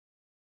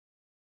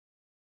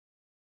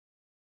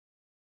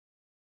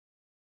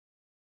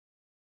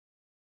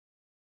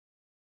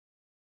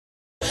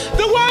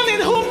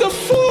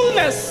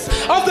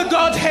of the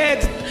Godhead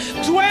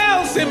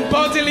dwells in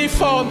bodily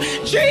form.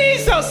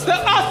 Jesus, the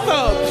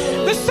author,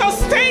 the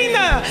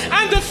sustainer,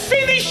 and the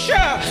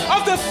finisher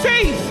of the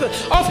faith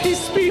of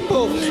his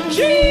people.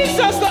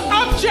 Jesus, the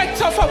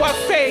object of our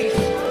faith.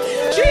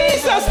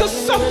 Jesus, the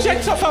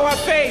subject of our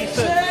faith.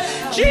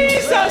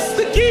 Jesus,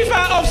 the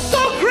giver of so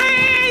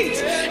great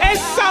a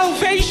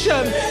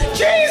salvation.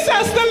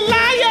 Jesus, the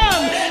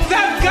lion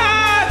that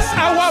guards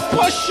our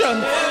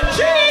portion.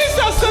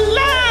 Jesus, the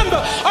Lamb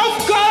of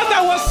God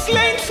that was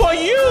slain for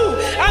you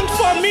and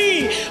for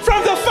me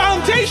from the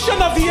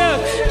foundation of the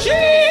earth.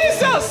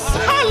 Jesus,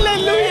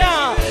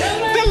 hallelujah.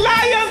 The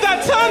lion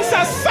that turns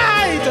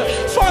aside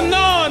for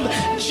none.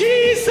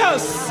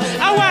 Jesus,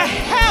 our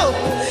help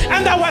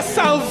and our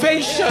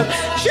salvation.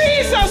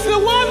 Jesus, the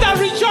one that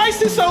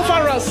rejoices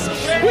over us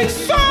with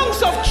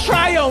songs of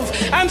triumph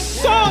and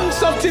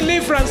songs of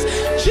deliverance.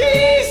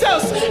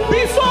 Jesus,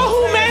 before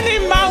whom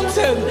any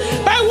mountain,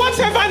 by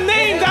whatever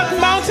name that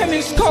mountain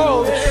is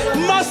called,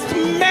 must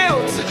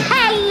melt.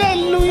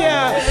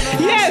 Hallelujah.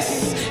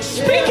 Yes,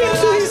 speak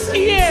into his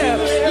ear.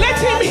 Let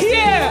him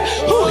hear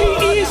who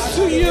he is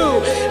to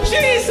you.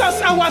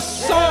 Jesus, our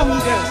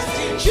song.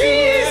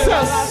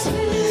 Jesus,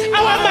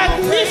 our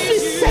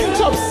magnificent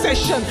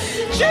obsession.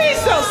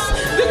 Jesus,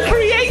 the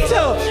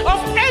creator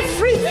of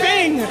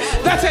everything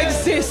that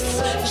exists.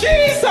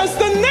 Jesus,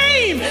 the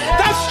name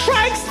that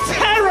strikes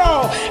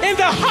terror in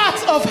the heart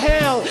of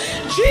hell.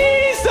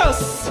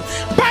 Jesus,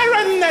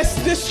 barrenness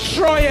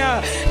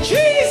destroyer.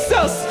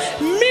 Jesus,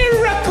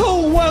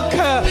 miracle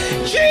worker.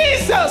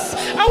 Jesus,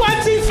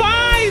 our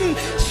divine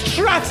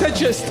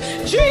strategist.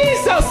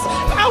 Jesus,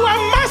 our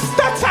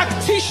master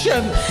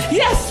tactician.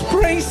 Yes,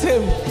 praise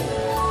him.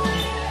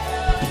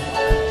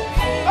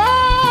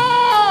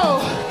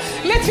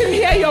 Let him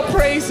hear your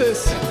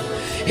praises.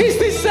 He's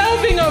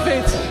deserving of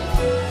it.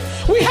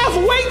 We have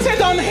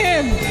waited on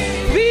him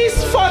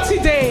these 40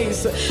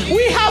 days.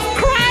 We have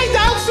cried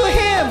out to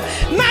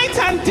him night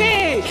and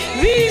day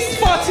these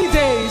 40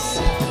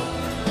 days.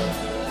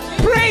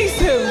 Praise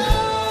him.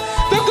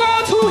 The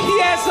God who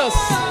hears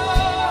us.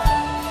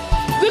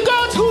 The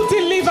God who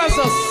delivers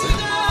us.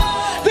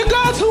 The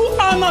God who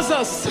honors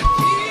us.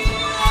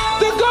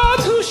 The God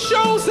who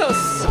shows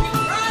us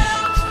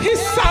his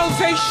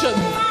salvation.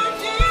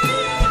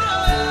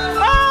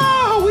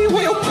 We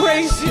will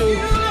praise you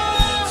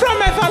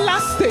from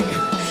everlasting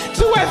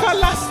to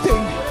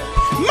everlasting,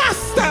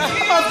 Master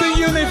of the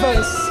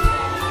universe,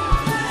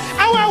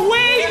 our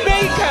way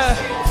maker,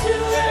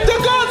 the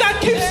God that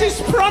keeps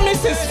his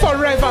promises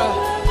forever,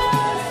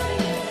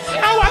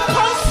 our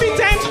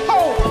confident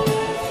hope,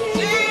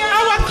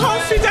 our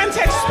confident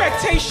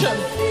expectation,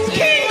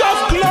 King of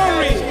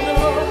glory,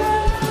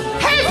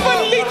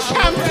 heavenly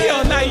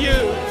champion are you.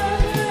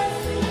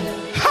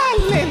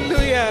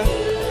 Hallelujah.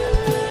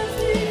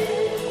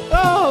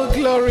 Oh,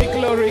 glory,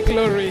 glory,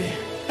 glory.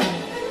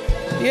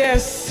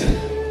 Yes.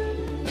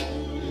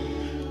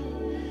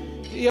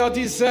 You're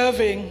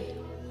deserving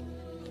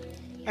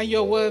and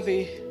you're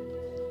worthy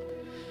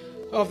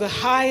of the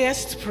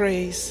highest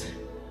praise.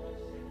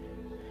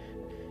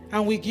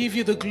 And we give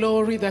you the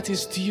glory that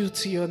is due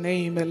to your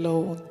name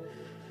alone.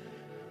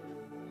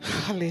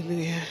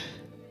 Hallelujah.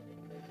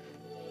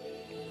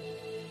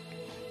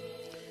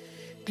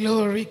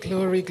 Glory,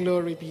 glory,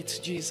 glory be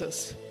to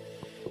Jesus.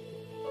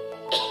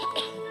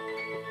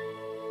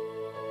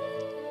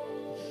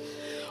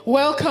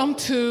 Welcome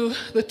to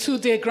the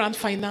 2-day grand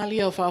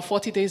finale of our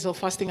 40 days of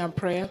fasting and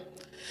prayer.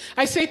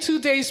 I say 2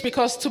 days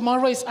because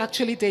tomorrow is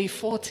actually day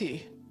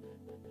 40.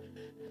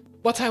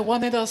 But I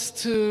wanted us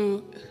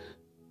to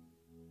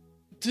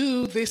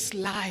do this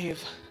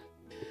live.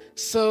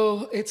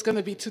 So it's going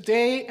to be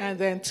today and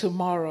then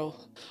tomorrow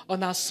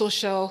on our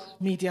social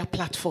media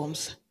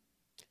platforms.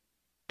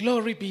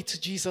 Glory be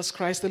to Jesus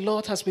Christ. The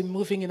Lord has been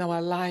moving in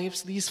our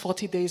lives these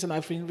 40 days, and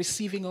I've been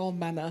receiving all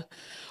manner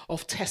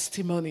of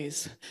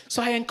testimonies.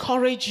 So I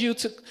encourage you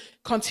to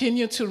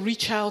continue to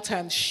reach out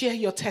and share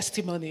your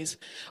testimonies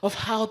of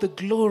how the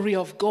glory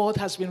of God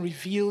has been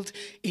revealed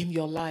in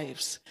your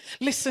lives.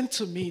 Listen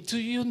to me. Do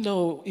you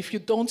know, if you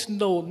don't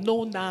know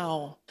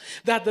now,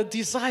 that the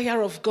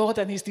desire of God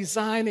and his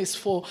design is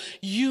for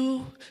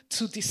you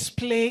to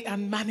display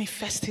and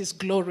manifest his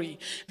glory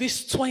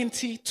this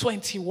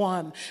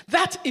 2021.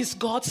 That is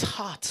God's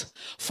heart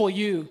for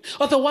you.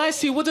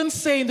 Otherwise, he wouldn't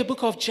say in the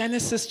book of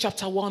Genesis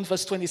chapter 1,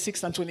 verse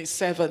 26 and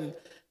 27,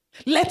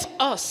 let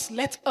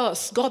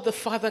us, God the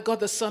Father, God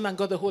the Son, and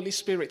God the Holy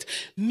Spirit,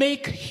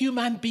 make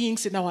human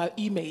beings in our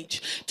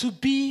image to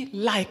be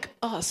like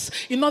us.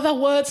 In other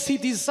words, he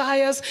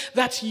desires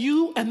that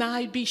you and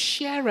I be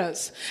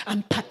sharers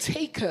and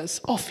partakers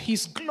of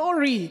his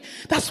glory.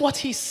 That's what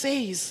he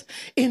says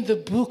in the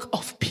book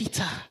of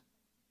Peter.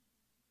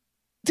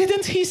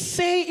 Didn't he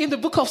say in the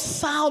book of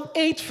Psalm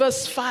 8,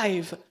 verse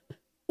 5,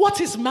 what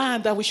is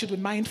man that we should be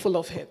mindful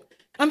of him?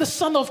 And the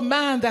Son of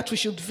Man that we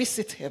should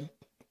visit him?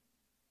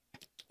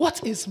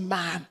 What is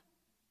man?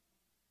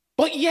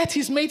 But yet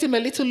he's made him a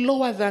little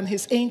lower than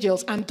his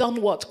angels and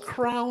done what?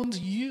 Crowned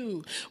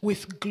you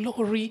with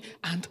glory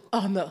and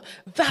honor.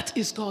 That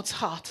is God's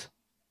heart.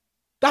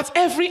 That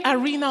every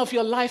arena of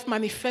your life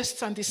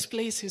manifests and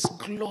displays his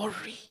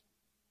glory.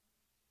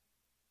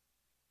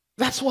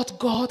 That's what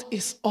God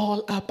is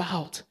all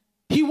about.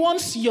 He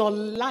wants your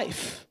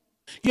life,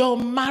 your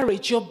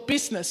marriage, your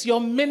business,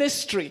 your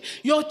ministry,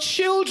 your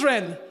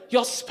children,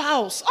 your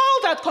spouse, all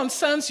that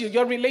concerns you,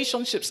 your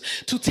relationships,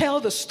 to tell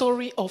the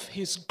story of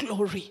his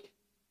glory.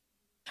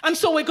 And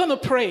so we're going to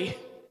pray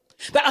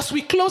that as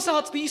we close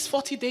out these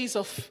 40 days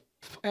of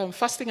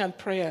fasting and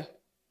prayer,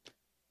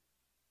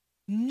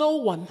 no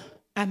one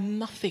and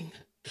nothing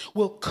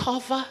will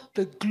cover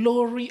the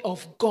glory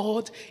of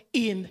God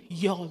in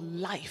your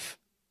life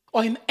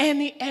or in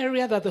any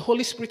area that the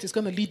Holy Spirit is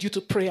going to lead you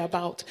to pray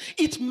about.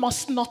 It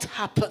must not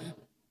happen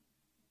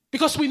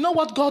because we know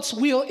what God's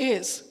will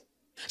is.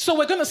 So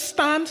we're going to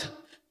stand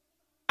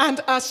and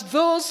as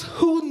those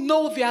who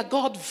know their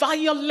God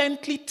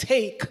violently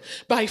take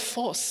by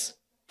force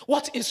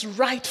what is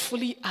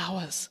rightfully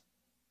ours.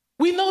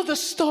 We know the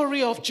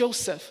story of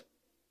Joseph.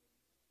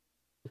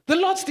 The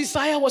Lord's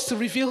desire was to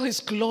reveal his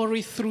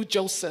glory through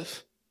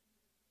Joseph.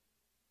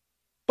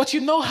 But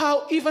you know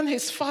how even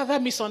his father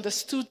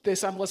misunderstood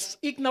this and was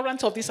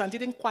ignorant of this and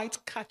didn't quite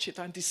catch it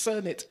and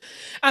discern it.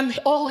 And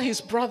all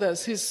his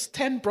brothers, his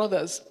 10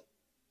 brothers,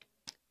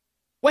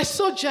 were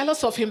so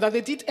jealous of him that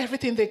they did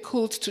everything they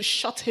could to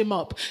shut him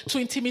up, to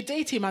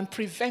intimidate him and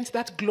prevent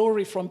that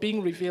glory from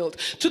being revealed,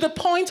 to the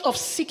point of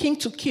seeking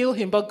to kill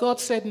him. But God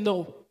said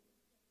no.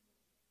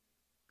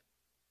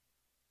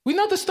 We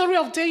know the story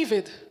of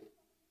David,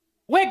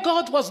 where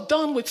God was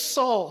done with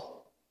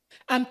Saul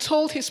and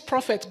told his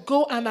prophet,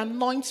 go and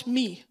anoint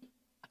me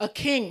a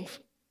king.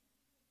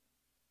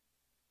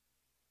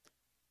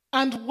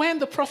 And when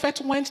the prophet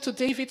went to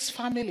David's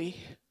family,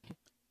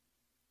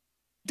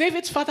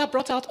 David's father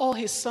brought out all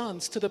his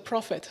sons to the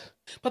prophet.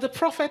 But the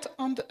prophet,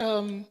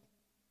 by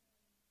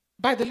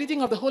the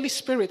leading of the Holy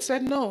Spirit,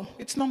 said, no,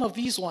 it's none of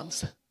these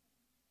ones.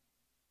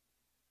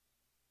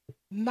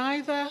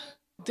 Neither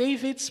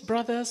David's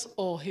brothers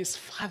or his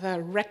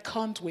father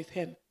reckoned with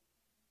him.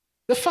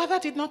 The father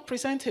did not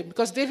present him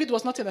because David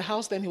was not in the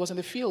house then, he was in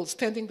the fields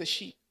tending the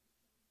sheep.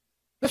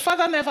 The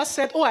father never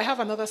said, oh, I have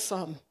another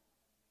son.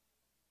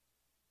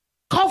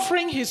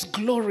 Covering his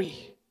glory.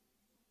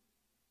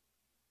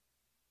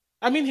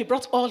 I mean, he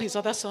brought all his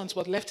other sons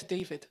but left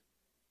David.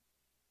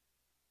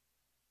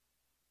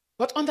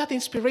 But under the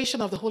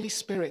inspiration of the Holy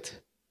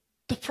Spirit,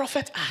 the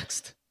prophet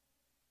asked,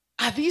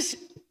 are these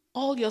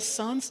all your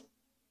sons?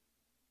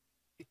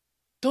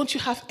 Don't you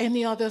have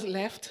any others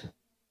left?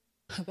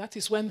 That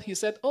is when he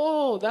said,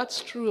 oh,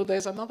 that's true.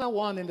 There's another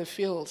one in the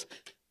fields.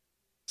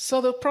 So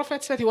the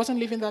prophet said he wasn't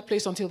leaving that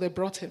place until they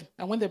brought him.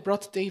 And when they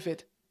brought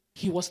David,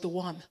 he was the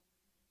one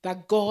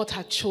that God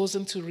had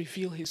chosen to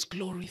reveal his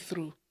glory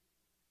through.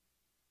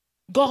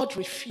 God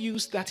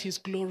refused that his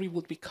glory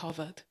would be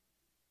covered.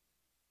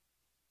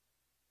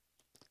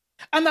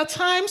 And at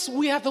times,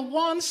 we are the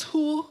ones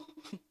who,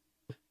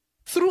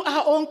 through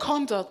our own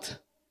conduct,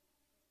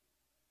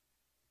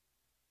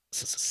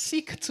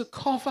 seek to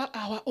cover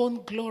our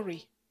own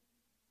glory.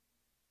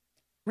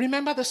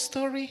 Remember the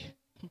story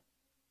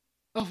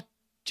of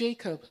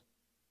Jacob.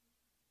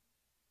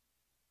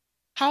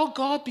 How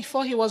God,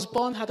 before he was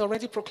born, had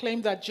already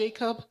proclaimed that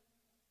Jacob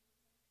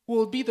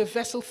will be the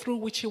vessel through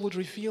which he would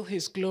reveal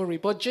his glory.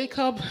 But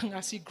Jacob,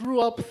 as he grew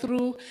up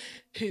through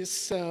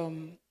his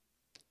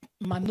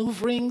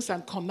maneuverings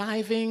and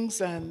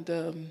connivings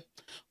and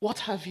what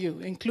have you,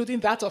 including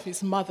that of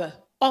his mother,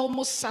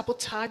 almost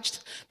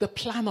sabotaged the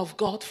plan of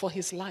God for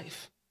his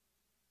life.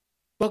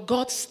 But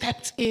God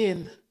stepped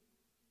in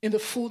the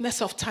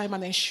fullness of time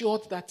and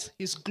ensured that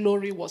his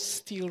glory was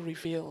still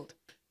revealed.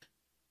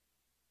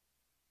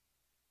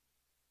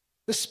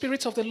 The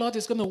Spirit of the Lord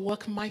is going to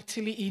work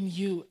mightily in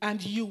you,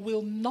 and you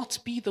will not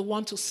be the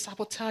one to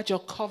sabotage or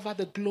cover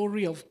the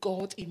glory of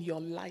God in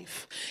your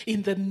life.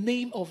 In the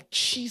name of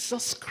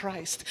Jesus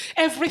Christ,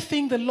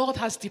 everything the Lord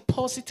has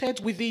deposited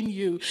within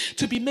you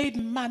to be made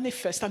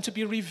manifest and to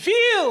be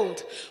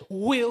revealed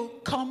will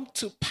come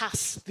to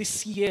pass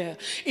this year.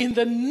 In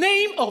the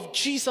name of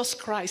Jesus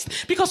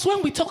Christ. Because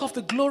when we talk of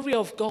the glory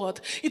of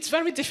God, it's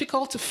very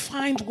difficult to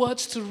find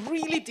words to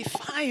really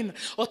define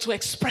or to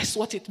express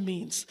what it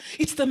means.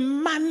 It's the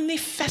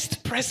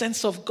manifest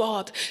presence of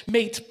God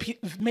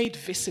made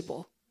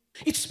visible.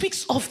 It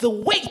speaks of the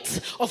weight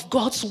of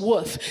God's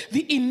worth,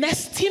 the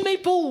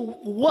inestimable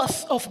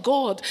worth of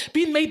God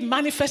being made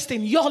manifest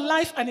in your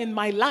life and in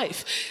my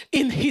life,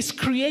 in his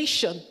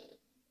creation.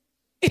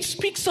 It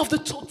speaks of the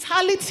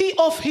totality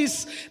of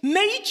his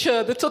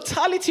nature, the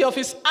totality of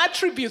his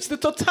attributes, the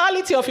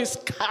totality of his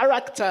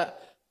character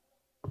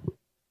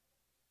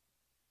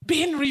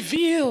being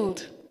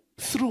revealed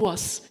through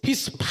us.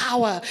 His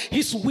power,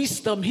 his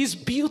wisdom, his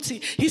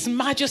beauty, his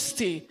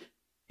majesty,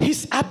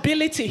 his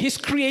ability, his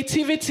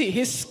creativity,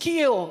 his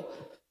skill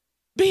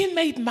being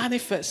made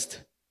manifest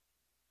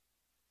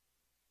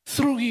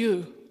through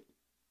you.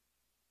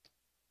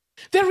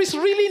 There is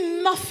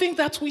really nothing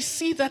that we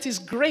see that is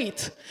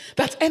great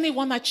that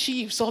anyone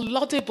achieves or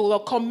laudable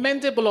or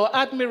commendable or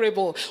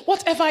admirable,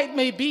 whatever it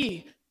may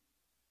be.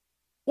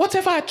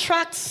 Whatever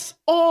attracts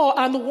awe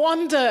and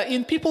wonder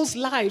in people's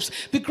lives,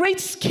 the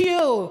great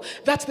skill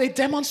that they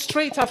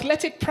demonstrate,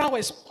 athletic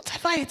prowess,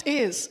 whatever it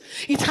is,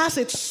 it has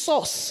its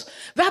source.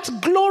 That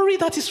glory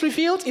that is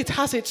revealed, it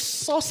has its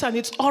source and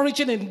its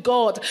origin in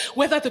God,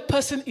 whether the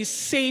person is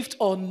saved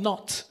or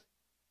not.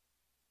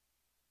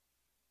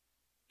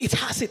 It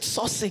has its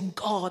source in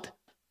God.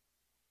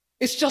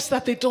 It's just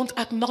that they don't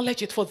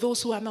acknowledge it for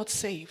those who are not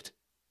saved.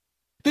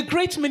 The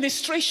great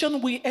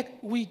ministration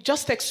we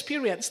just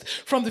experienced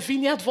from the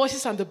Vineyard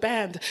Voices and the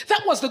band,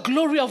 that was the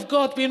glory of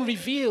God being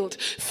revealed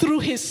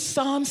through his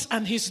sons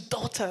and his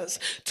daughters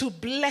to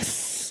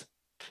bless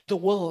the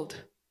world.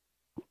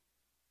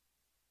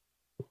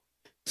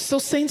 So,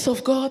 saints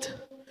of God,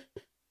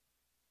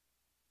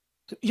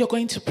 you're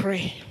going to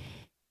pray.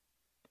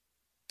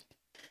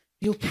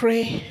 You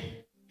pray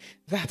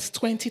that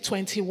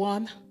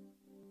 2021,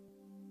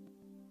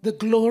 the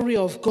glory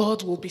of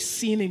God will be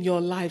seen in your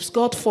lives.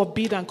 God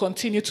forbid and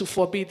continue to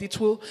forbid. It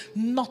will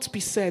not be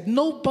said.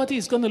 Nobody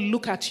is going to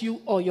look at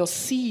you or your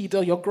seed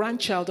or your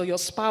grandchild or your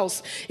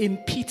spouse in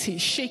pity,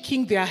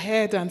 shaking their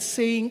head and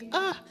saying,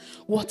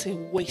 what a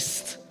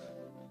waste.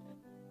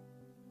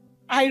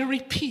 I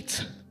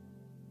repeat,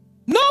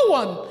 no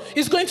one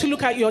is going to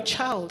look at your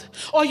child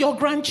or your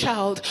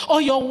grandchild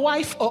or your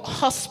wife or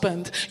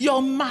husband,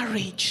 your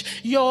marriage,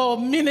 your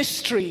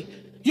ministry,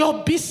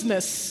 your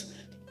business,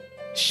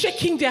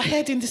 shaking their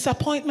head in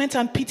disappointment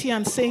and pity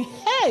and saying,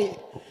 hey,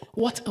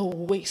 what a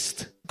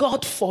waste.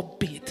 God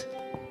forbid.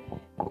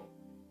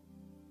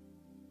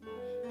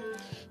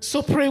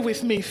 So pray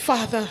with me.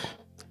 Father,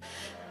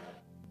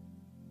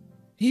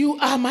 you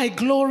are my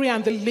glory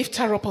and the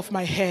lifter up of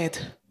my head.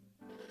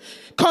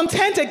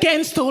 Contend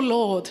against, O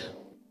Lord,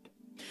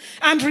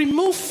 and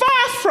remove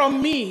far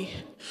from me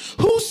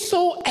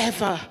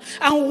whosoever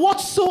and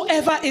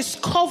whatsoever is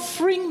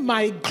covering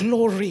my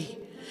glory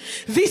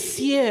this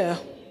year,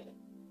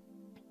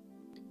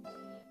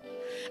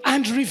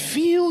 and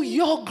reveal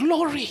your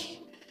glory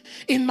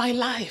in my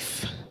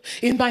life,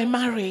 in my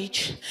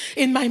marriage,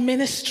 in my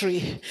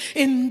ministry,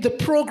 in the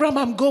program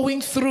I'm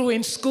going through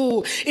in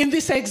school, in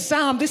this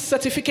exam, this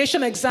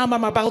certification exam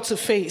I'm about to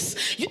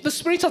face. The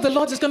Spirit of the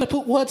Lord is going to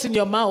put words in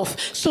your mouth.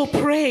 So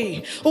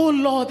pray, oh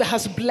Lord that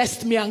has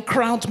blessed me and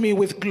crowned me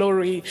with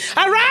glory.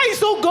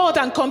 Arise, oh God,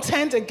 and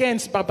contend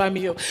against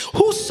Babamio.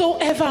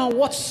 Whosoever and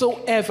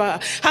whatsoever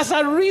has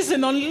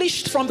arisen,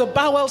 unleashed from the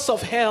bowels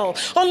of hell,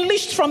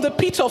 unleashed from the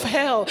pit of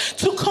hell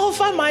to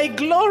cover my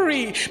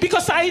glory,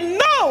 because I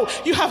know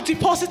you have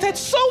deposited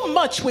so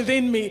much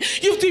within me.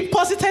 You've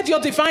deposited your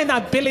divine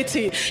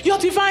ability, your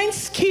divine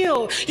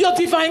skill, your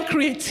divine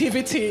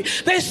creativity.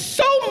 There's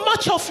so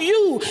much of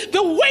you.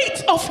 The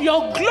weight of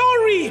your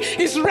glory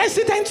is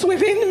resident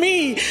within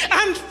me.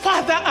 And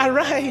Father,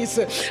 arise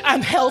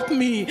and help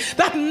me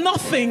that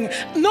nothing,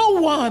 no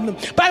one,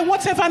 by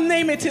whatever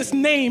name it is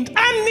named,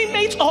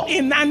 animate or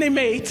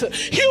inanimate,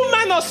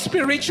 human or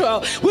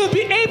spiritual, will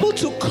be able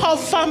to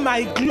cover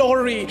my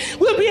glory,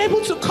 will be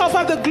able to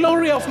cover the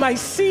glory of my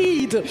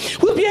seed,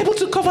 will be able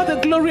to cover the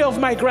glory of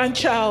my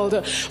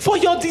grandchild. For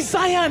your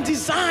desire and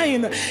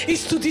design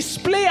is to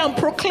display and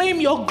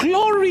proclaim your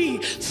glory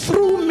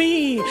through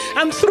me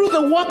and through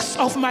the works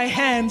of my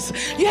hands.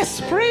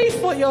 Yes, pray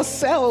for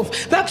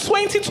yourself that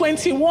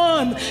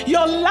 2021,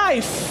 your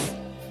life,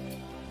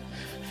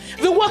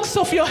 the works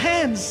of your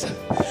hands,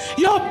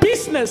 your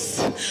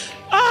business,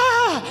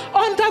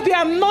 under the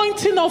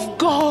anointing of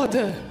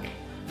God,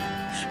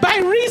 by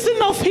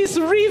reason of his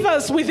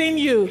rivers within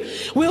you,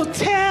 will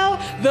tell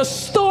the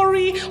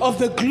story of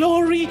the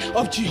glory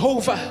of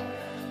Jehovah.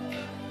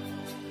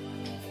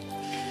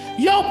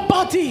 Your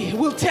body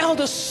will tell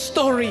the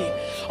story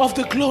of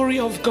the glory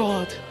of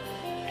God.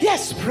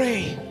 Yes,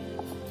 pray.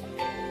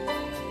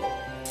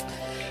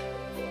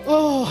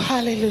 Oh,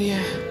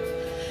 hallelujah.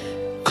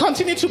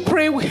 Continue to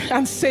pray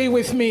and say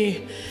with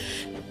me,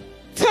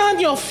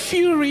 turn your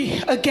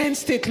fury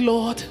against it,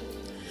 Lord.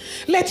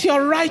 Let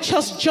your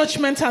righteous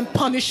judgment and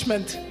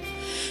punishment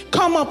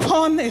come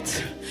upon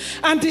it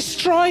and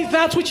destroy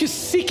that which is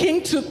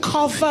seeking to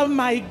cover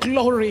my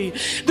glory.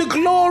 The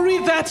glory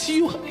that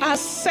you are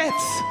set,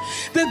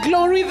 the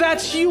glory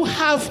that you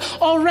have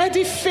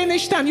already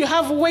finished and you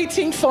have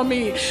waiting for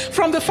me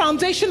from the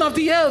foundation of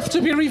the earth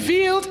to be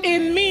revealed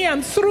in me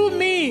and through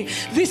me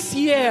this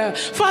year.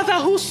 Father,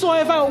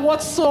 whosoever,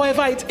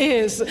 whatsoever it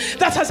is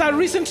that has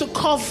arisen to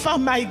cover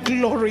my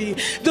glory,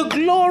 the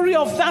glory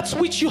of that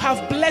which you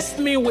have blessed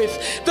me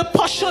with, the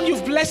portion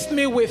you've blessed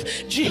me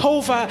with,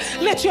 Jehovah,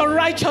 let your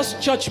righteous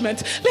judgment,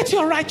 let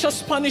your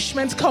righteous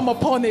punishment come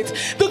upon it.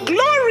 The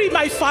glory,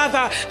 my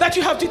Father, that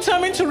you have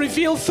determined to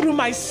reveal through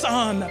my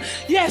Son.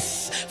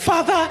 Yes,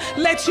 Father,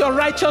 let your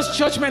righteous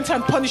judgment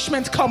and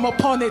punishment come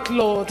upon it,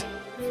 Lord.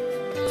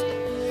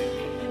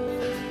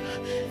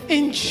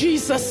 In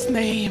Jesus'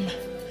 name.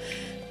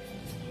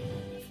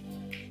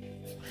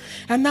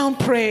 And now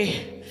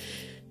pray.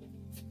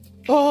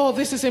 Oh,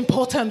 this is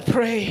important.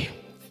 Pray.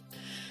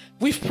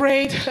 We've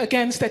prayed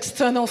against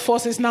external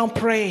forces. Now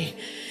pray.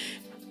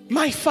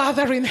 My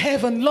Father in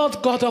heaven,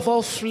 Lord God of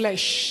all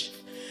flesh,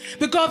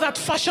 the God that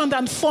fashioned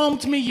and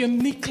formed me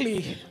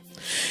uniquely.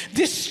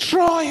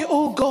 Destroy,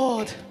 oh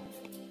God,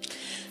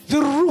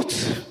 the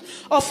root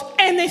of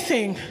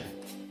anything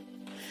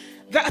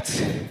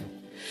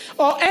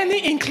or any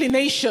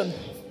inclination,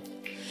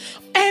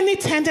 any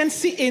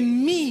tendency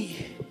in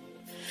me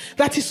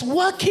that is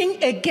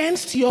working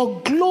against your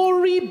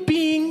glory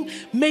being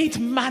made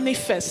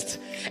manifest.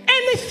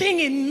 Anything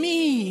in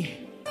me.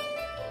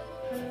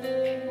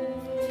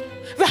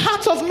 The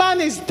heart of man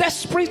is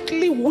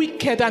desperately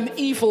wicked and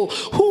evil.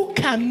 Who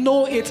can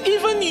know it?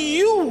 Even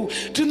you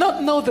do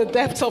not know the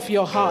depth of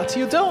your heart.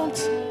 You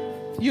don't.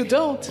 You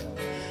don't.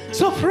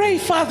 So pray,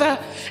 Father,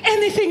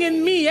 anything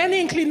in me, any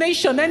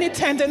inclination, any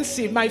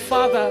tendency, my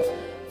Father.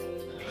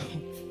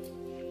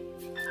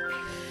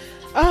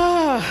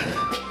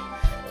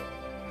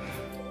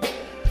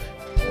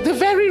 The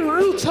very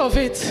root of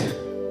it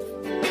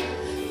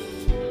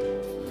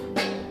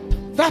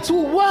that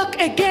will work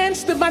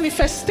against the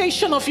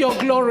manifestation of your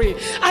glory.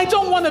 I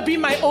don't want to be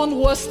my own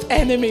worst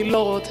enemy,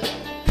 Lord,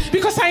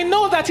 because I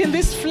know that in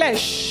this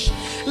flesh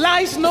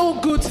lies no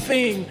good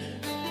thing.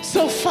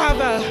 So,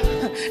 Father,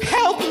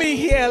 help me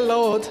here,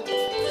 Lord.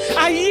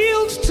 I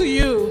yield to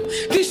you.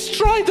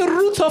 Destroy the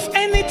root of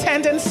any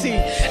tendency,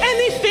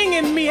 anything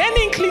in me,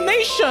 any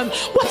inclination,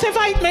 whatever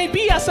it may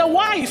be, as a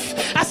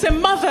wife, as a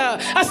mother,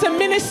 as a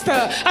minister,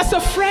 as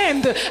a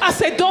friend, as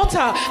a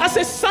daughter, as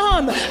a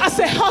son, as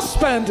a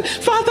husband,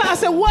 Father,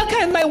 as a worker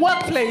in my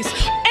workplace,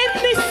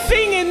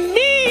 anything in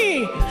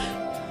me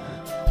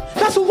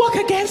that will work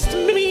against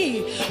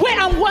me, where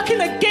I'm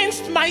working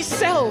against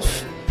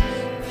myself,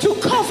 to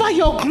cover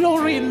your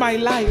glory in my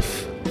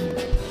life.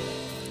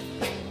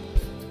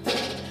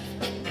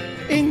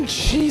 In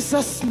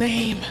Jesus'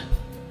 name.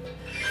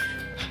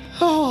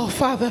 Oh,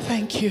 Father,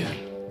 thank you.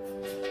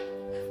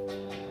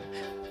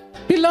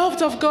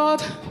 Beloved of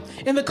God,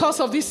 in the course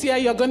of this year,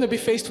 you're going to be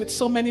faced with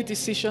so many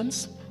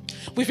decisions.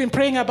 We've been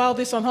praying about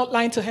this on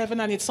Hotline to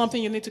Heaven, and it's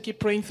something you need to keep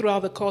praying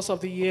throughout the course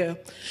of the year.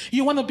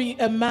 You want to be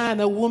a man,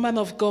 a woman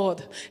of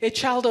God, a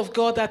child of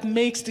God that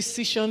makes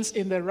decisions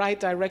in the right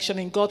direction,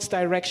 in God's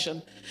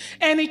direction.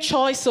 Any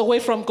choice away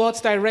from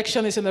God's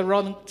direction is in the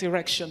wrong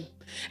direction.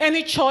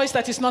 Any choice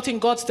that is not in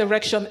God's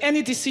direction,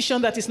 any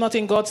decision that is not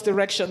in God's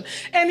direction,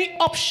 any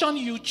option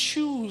you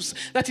choose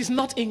that is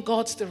not in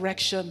God's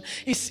direction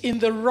is in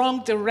the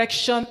wrong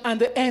direction,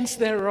 and the ends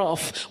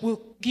thereof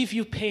will give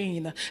you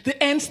pain.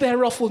 The ends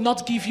thereof will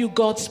not give you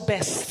God's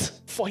best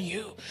for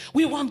you.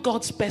 We want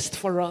God's best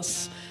for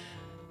us.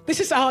 This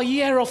is our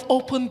year of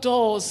open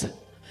doors.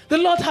 The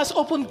Lord has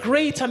opened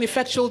great and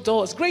effectual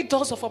doors, great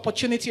doors of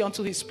opportunity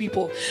unto his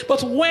people.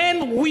 But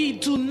when we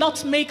do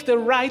not make the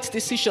right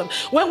decision,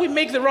 when we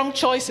make the wrong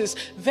choices,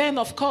 then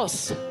of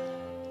course,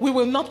 we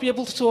will not be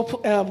able to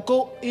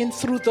go in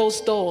through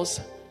those doors.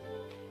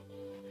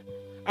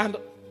 And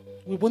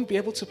we won't be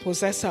able to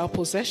possess our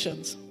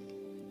possessions.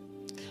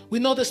 We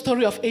know the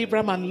story of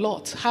Abram and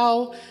Lot,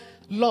 how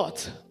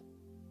Lot,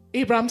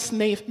 Abram's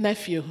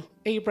nephew,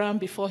 Abram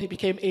before he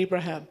became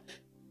Abraham,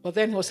 but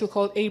then he was still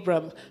called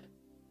Abram.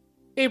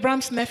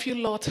 Abram's nephew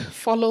Lot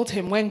followed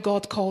him when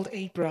God called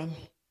Abram.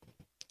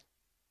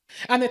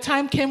 And the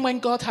time came when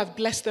God had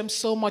blessed them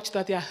so much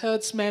that their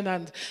herdsmen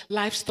and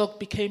livestock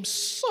became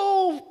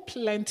so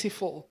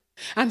plentiful.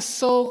 And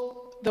so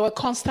there were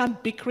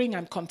constant bickering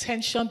and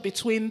contention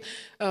between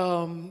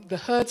the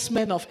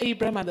herdsmen of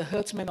Abram and the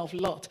herdsmen of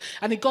Lot.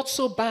 And it got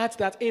so bad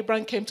that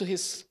Abram came to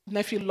his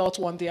nephew Lot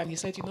one day and he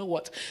said, you know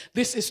what,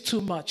 this is too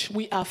much.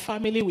 We are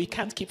family, we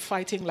can't keep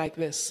fighting like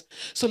this.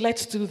 So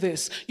let's do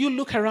this. You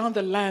look around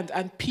the land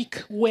and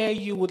pick where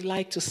you would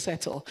like to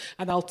settle,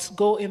 and I'll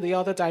go in the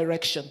other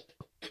direction.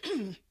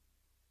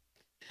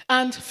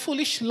 And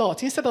foolish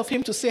Lot, instead of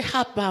him to say,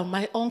 Haba,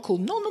 my uncle,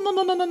 no.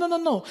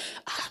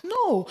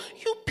 No,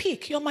 you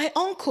pick, you're my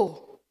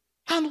uncle.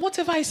 And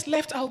whatever is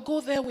left, I'll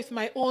go there with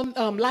my own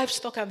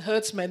livestock and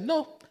herdsmen.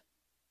 No.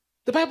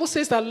 The Bible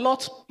says that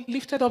Lot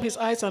lifted up his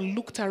eyes and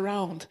looked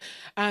around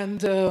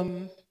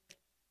and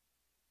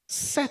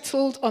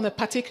settled on a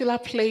particular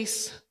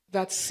place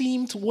that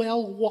seemed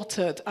well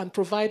watered and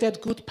provided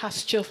good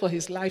pasture for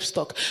his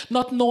livestock,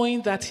 not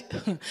knowing that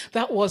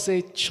that was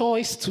a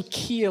choice to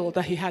kill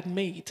that he had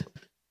made,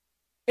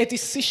 a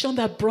decision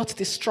that brought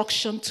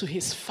destruction to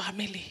his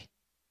family.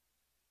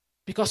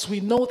 Because we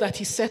know that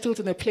he settled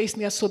in a place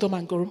near Sodom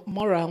and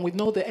Gomorrah, and we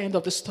know the end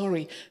of the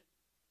story.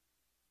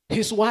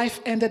 His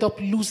wife ended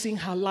up losing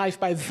her life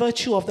by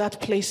virtue of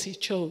that place he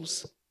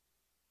chose.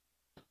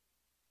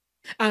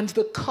 And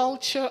the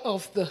culture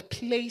of the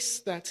place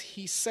that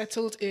he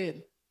settled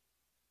in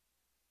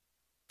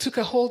took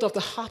a hold of the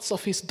hearts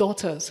of his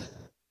daughters,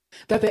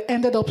 that they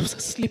ended up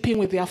sleeping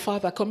with their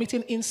father,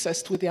 committing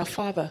incest with their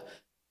father.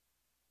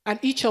 And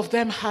each of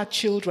them had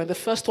children. The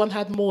first one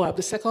had Moab.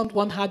 The second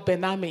one had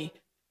Ben-Ammi,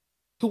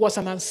 who was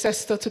an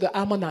ancestor to the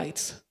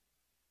Ammonites.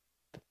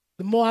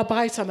 The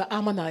Moabites and the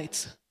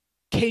Ammonites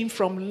came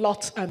from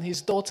Lot and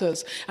his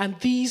daughters. And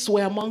these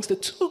were amongst the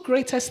two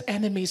greatest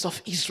enemies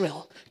of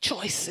Israel.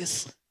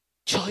 Choices.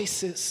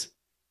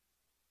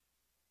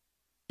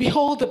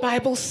 Behold, the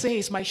Bible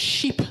says, my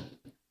sheep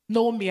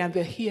know me and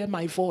they hear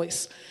my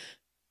voice.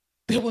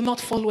 They will not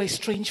follow a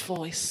strange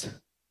voice.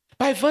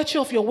 By virtue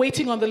of your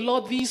waiting on the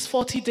Lord these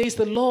 40 days,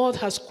 the Lord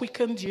has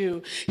quickened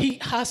you. He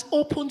has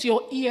opened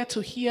your ear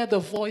to hear the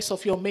voice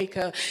of your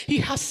Maker. He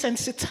has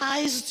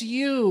sensitized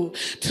you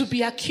to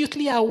be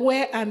acutely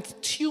aware and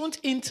tuned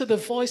into the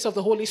voice of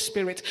the Holy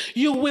Spirit.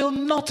 You will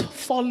not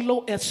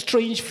follow a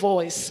strange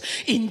voice.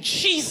 In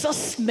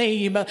Jesus'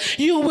 name,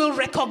 you will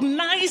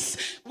recognize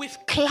with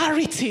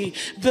clarity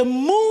the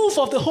move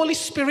of the Holy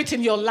Spirit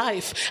in your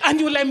life, and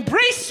you will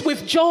embrace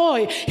with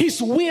joy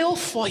His will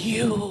for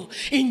you.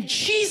 In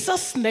Jesus'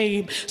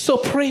 name. So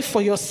pray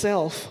for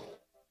yourself.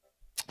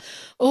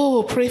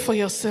 Oh, pray for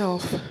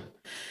yourself.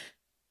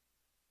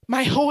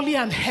 My holy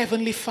and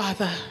heavenly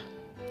Father,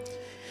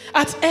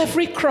 at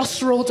every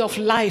crossroad of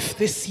life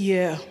this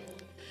year,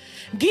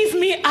 give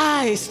me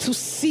eyes to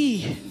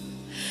see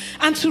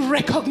and to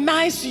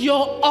recognize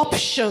your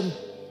option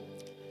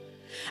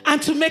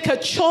and to make a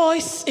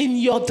choice in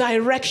your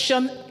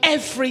direction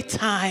every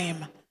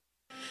time.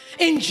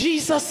 In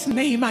Jesus'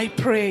 name I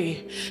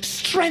pray.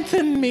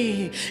 Strengthen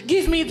me.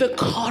 Give me the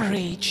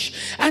courage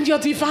and your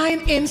divine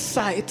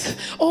insight,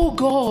 oh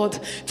God,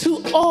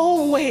 to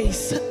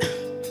always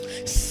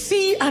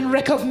see and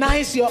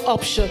recognize your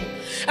option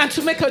and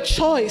to make a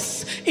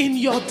choice in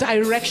your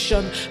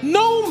direction,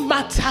 no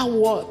matter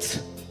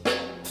what.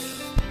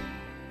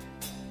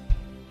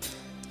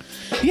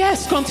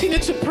 Yes, continue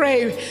to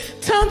pray.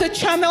 Turn the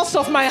channels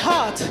of my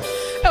heart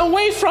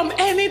away from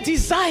any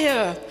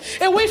desire,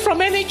 away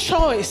from any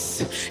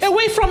choice,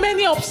 away from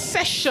any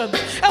obsession,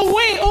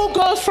 away, oh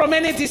God, from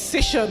any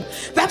decision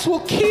that will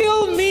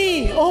kill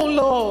me, oh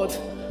Lord.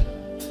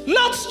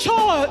 Lot's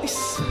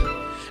choice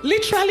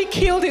literally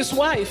killed his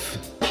wife.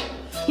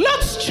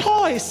 Lot's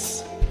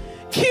choice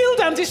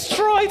killed and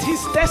destroyed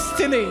his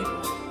destiny.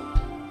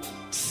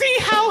 See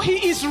how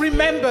he is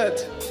remembered.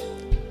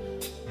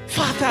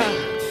 Father,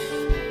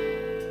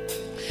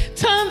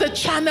 turn the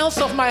channels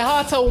of my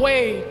heart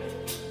away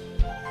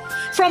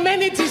from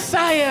any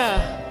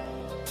desire,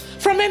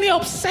 from any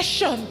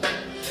obsession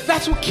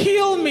that will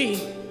kill me,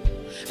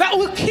 that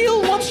will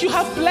kill what you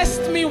have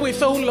blessed me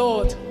with, oh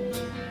Lord.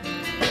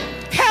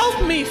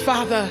 Help me,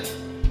 Father.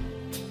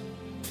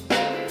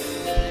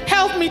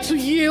 Help me to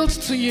yield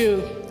to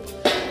you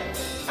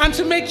and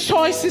to make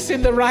choices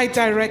in the right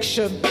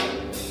direction.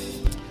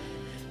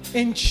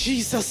 In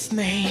Jesus'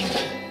 name.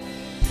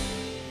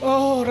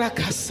 Oh,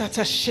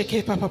 Rakasata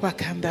Sheke Papa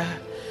Bakanda.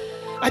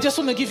 I just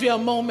want to give you a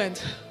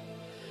moment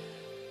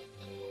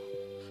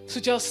to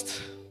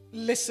just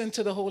listen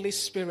to the Holy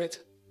Spirit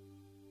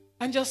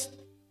and just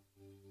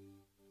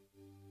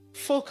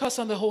focus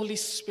on the Holy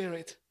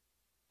Spirit.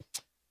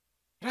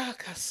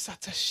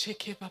 Rakasata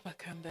Sheke Papa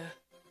Kanda.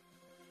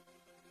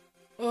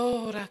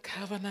 Oh,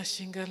 Rakavana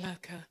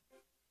Shingalaka.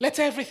 Let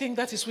everything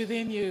that is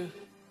within you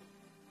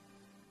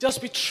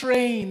just be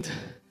trained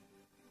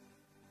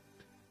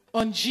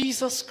on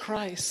Jesus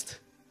Christ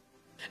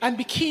and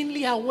be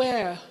keenly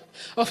aware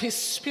of His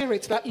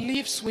Spirit that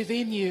lives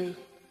within you.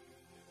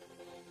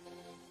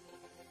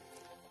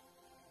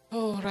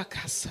 Oh,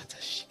 Rakasata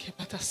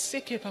Shikepata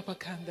Seke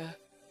Papakanda.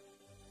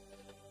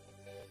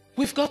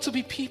 We've got to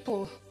be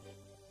people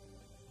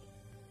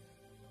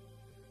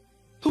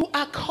who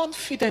are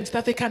confident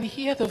that they can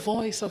hear the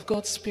voice of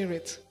God's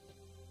Spirit.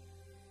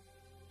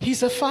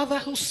 He's a Father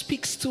who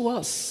speaks to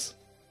us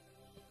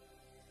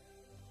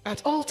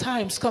at all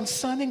times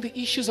concerning the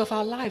issues of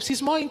our lives.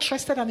 He's more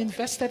interested and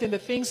invested in the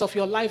things of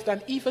your life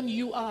than even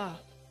you are.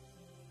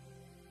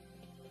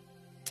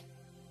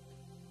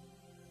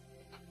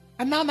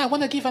 And now I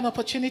want to give an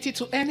opportunity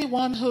to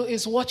anyone who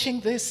is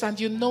watching this and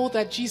you know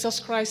that Jesus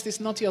Christ is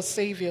not your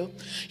Savior.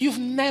 You've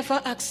never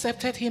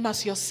accepted Him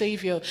as your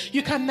Savior.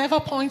 You can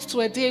never point to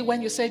a day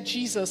when you said,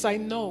 Jesus, I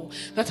know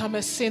that I'm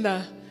a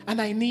sinner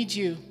and I need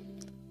you.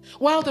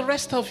 While the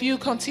rest of you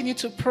continue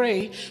to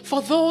pray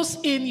for those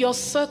in your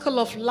circle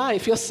of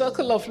life, your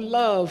circle of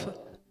love,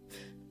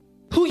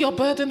 who you're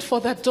burdened for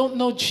that don't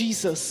know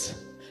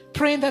Jesus,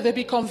 praying that they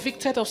be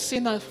convicted of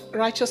sin, of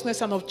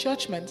righteousness, and of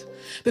judgment,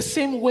 the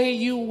same way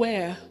you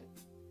were.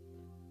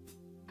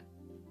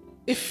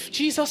 If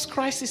Jesus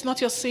Christ is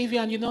not your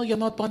Savior and you know you're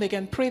not born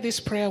again, pray this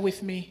prayer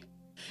with me.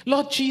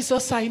 Lord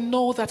Jesus, I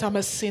know that I'm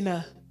a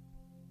sinner,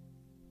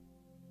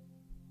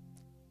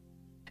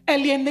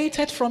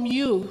 alienated from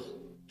you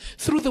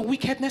through the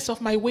wickedness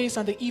of my ways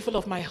and the evil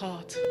of my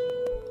heart.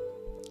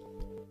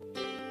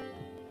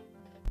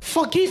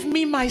 Forgive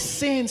me my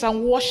sins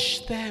and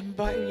wash them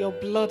by your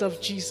blood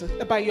of Jesus,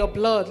 by your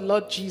blood,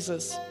 Lord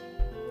Jesus.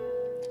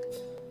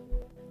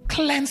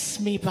 Cleanse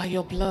me by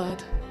your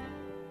blood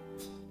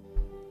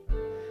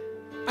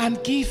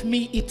and give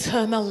me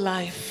eternal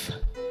life.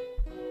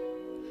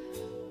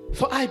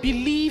 For I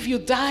believe you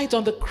died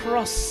on the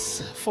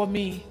cross for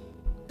me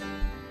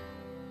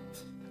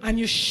and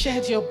you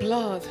shed your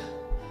blood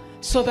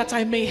so that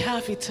I may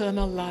have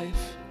eternal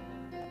life.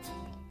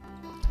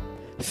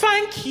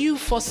 Thank you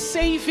for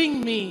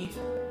saving me.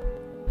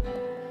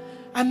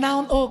 And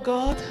now, oh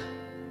God,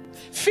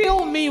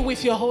 fill me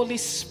with your Holy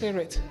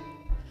Spirit.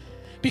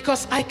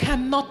 because I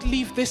cannot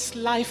live this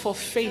life of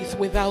faith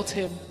without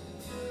him.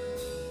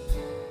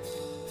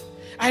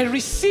 I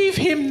receive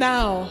him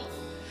now,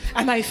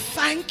 and I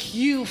thank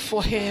you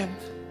for him.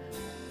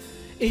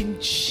 In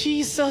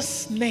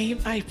Jesus' name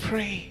I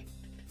pray.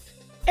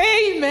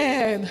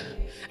 Amen.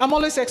 I'm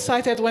always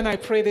excited when I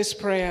pray this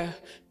prayer.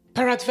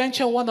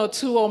 Peradventure 1 or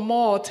 2 or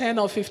more, 10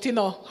 or 15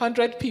 or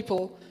 100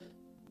 people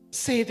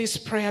say this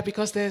prayer,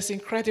 because there's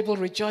incredible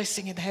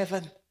rejoicing in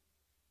heaven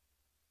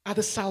at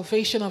the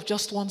salvation of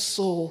just one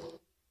soul.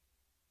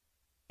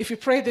 If you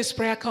pray this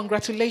prayer,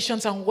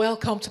 congratulations and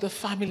welcome to the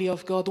family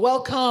of God.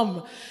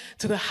 Welcome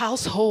to the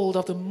household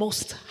of the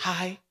Most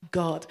High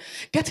God.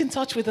 Get in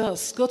touch with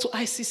us. Go to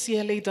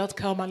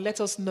iccla.com and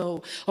let us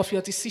know of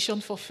your decision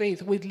for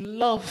faith. We'd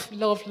love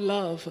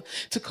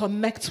to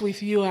connect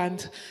with you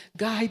and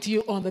guide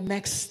you on the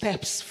next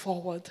steps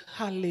forward.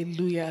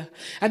 Hallelujah.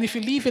 And if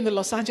you live in the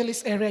Los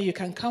Angeles area, you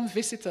can come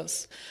visit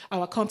us.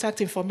 Our contact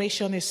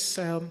information is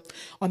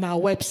on our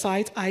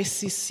website,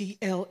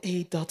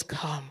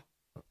 iccla.com.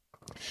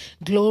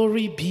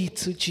 Glory be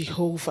to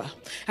Jehovah.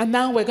 And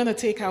now we're going to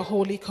take our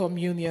Holy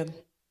Communion.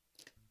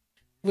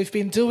 We've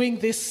been doing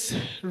this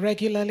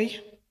regularly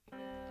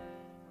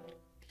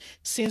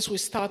since we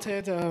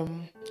started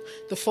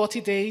the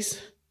 40 days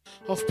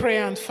of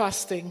prayer and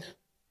fasting.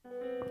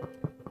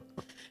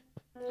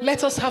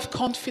 Let us have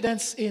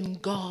confidence in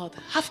God.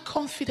 Have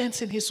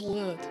confidence in his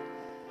word.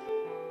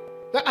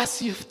 That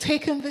as you've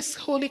taken this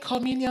Holy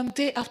Communion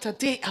day after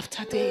day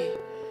after day,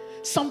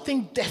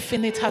 something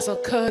definite has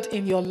occurred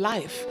in your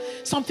life.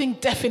 Something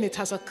definite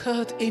has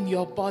occurred in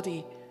your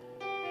body.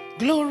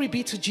 Glory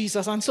be to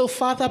Jesus. And so,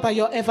 Father, by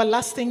your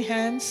everlasting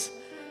hands,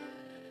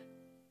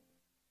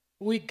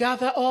 we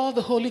gather all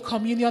the Holy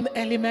Communion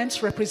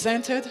elements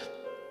represented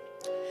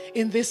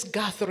in this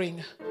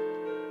gathering.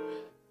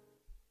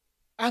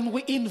 And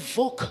we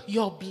invoke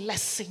your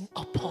blessing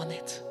upon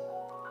it.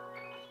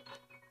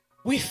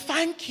 We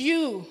thank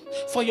you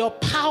for your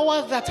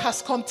power that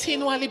has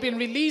continually been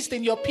released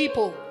in your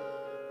people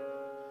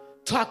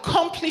to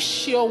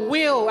accomplish your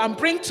will and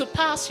bring to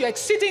pass your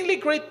exceedingly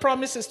great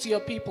promises to your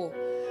people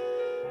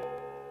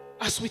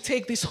as we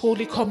take this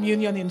Holy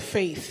Communion in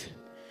faith.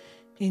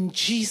 In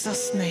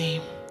Jesus'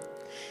 name,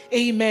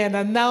 amen.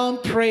 And now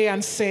pray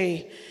and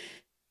say,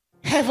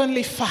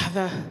 Heavenly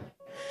Father,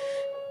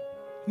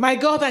 my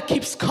God that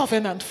keeps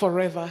covenant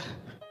forever,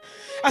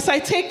 as I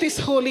take this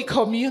Holy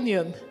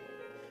Communion,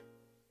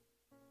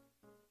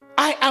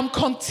 I am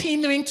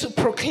continuing to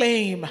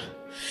proclaim,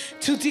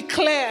 to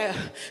declare,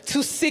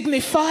 to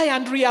signify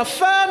and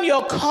reaffirm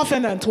your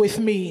covenant with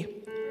me,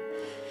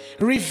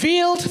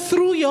 revealed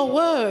through your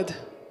word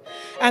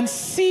and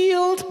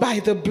sealed by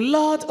the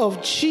blood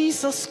of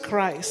Jesus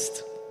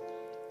Christ.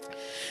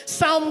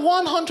 Psalm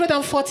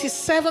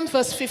 147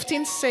 verse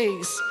 15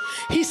 says,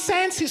 he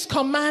sends his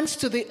commands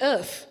to the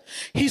earth.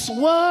 His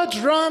word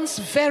runs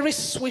very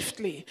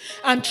swiftly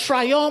and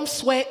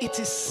triumphs where it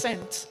is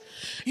sent.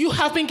 You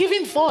have been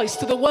giving voice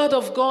to the word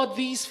of God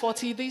these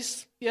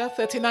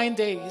 39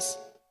 days.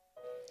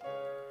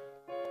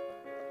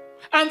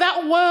 And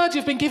that word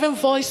you've been given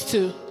voice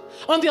to,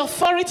 on the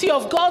authority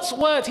of God's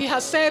word, he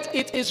has said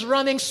it is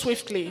running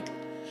swiftly.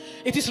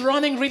 It is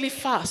running really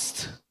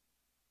fast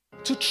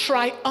to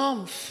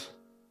triumph,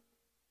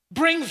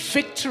 bring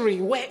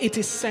victory where it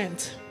is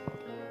sent.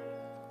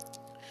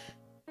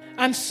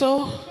 And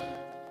so,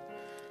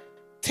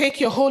 take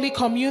your Holy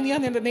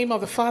Communion in the name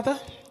of the Father,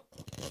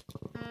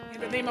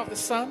 in the name of the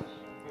Son,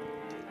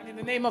 and in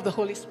the name of the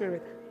Holy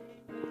Spirit.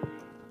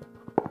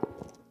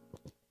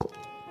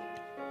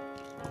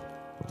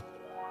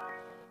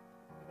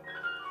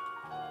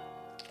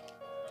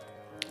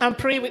 And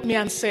pray with me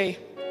and say,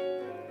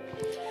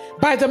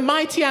 by the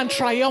mighty and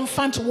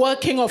triumphant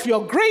working of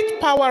your great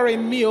power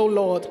in me, O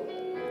Lord,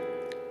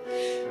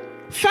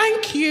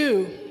 thank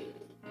you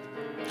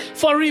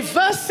for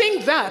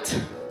reversing that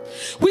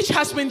which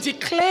has been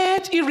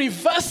declared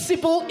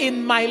irreversible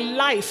in my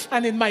life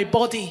and in my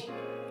body.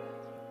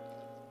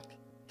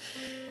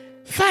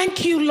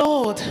 Thank you,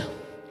 Lord,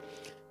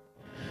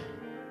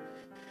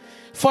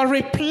 for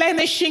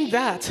replenishing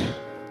that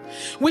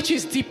which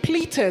is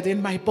depleted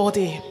in my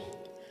body.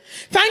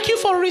 Thank you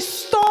for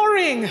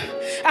restoring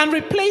and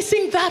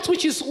replacing that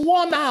which is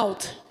worn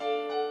out.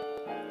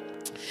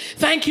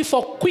 Thank you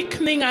for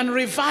quickening and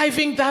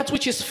reviving that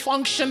which is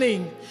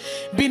functioning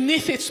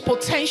beneath its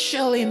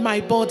potential in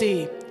my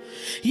body.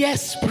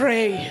 Yes,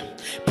 pray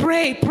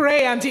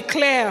and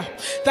declare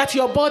that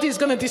your body is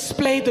going to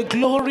display the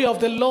glory of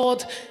the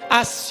Lord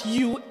as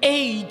you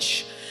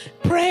age.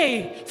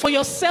 Pray for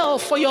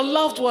yourself, for your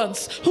loved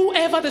ones,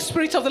 whoever the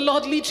Spirit of the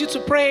Lord leads you to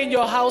pray in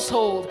your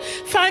household.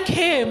 Thank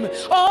him.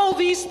 All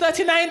these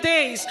 39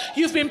 days,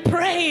 you've been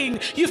praying,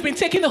 you've been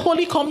taking the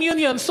Holy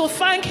Communion. So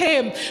thank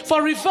him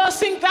for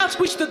reversing that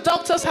which the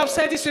doctors have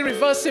said is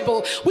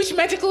irreversible, which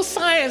medical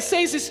science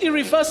says is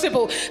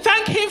irreversible.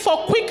 Thank him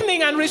for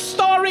quickening and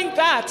restoring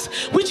that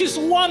which is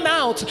worn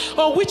out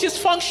or which is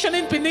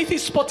functioning beneath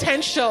its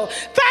potential.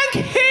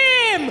 Thank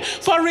him Him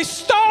for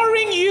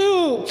restoring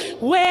you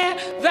where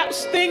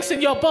those things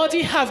in your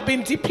body have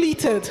been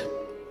depleted.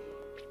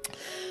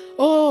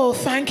 Oh,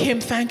 thank Him,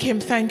 thank Him,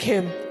 thank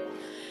Him.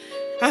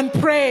 And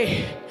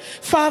pray,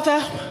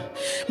 Father,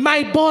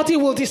 my body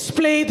will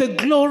display the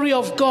glory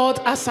of God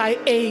as I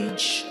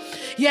age.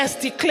 Yes,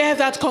 declare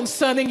that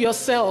concerning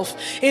yourself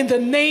in the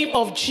name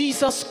of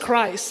Jesus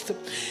Christ.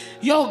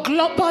 Your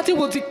body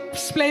will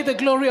display the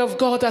glory of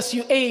God as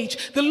you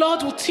age. The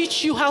Lord will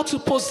teach you how to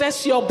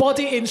possess your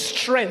body in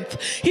strength.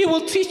 He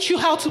will teach you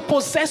how to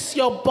possess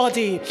your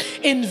body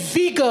in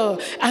vigor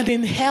and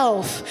in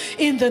health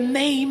in the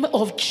name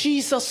of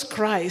Jesus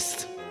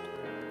Christ.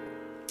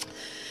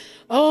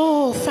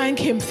 Oh, thank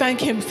Him, thank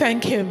Him,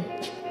 thank Him.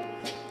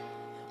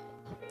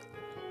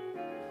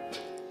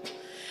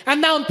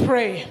 And now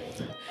pray.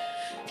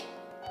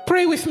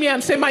 Pray with me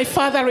and say, my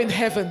Father in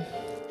heaven,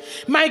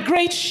 my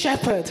great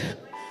shepherd,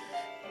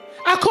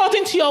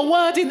 according to your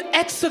word in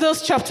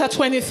Exodus chapter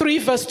 23,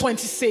 verse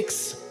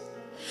 26,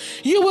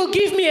 you will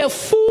give me a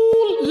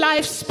full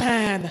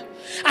lifespan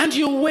and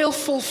you will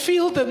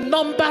fulfill the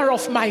number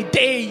of my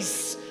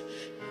days.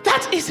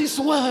 That is His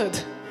word.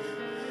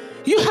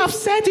 You have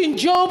said in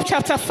Job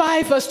chapter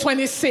 5, verse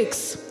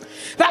 26,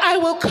 that I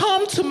will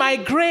come to my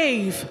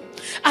grave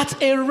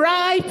at a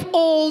ripe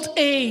old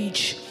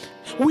age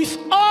with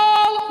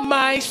all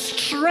my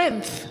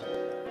strength.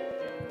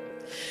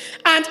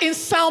 And in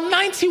Psalm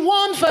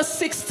 91 verse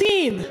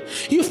 16,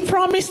 you've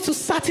promised to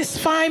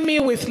satisfy me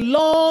with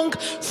long,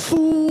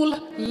 full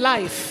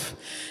life.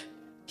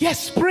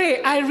 Yes,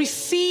 pray, I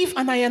receive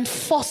and I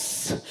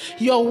enforce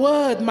your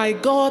word, my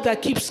God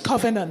that keeps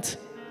covenant,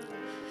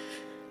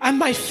 and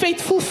my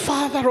faithful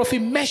Father of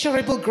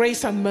immeasurable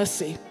grace and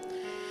mercy.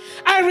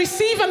 I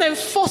receive and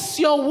enforce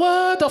your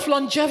word of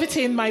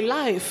longevity in my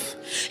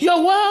life,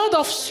 your word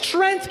of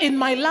strength in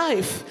my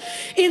life.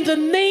 In the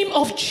name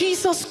of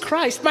Jesus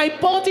Christ, my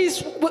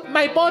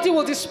body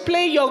will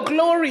display your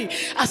glory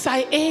as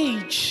I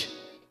age.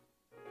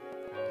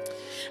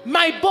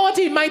 My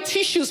body, my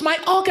tissues, my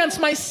organs,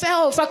 my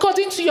cells,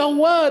 according to your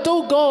word,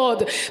 oh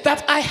God,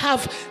 that I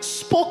have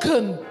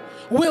spoken,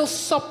 will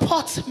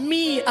support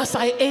me as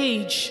I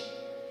age.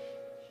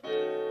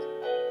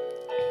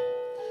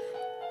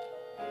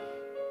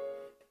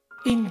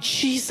 In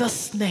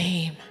Jesus'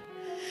 name,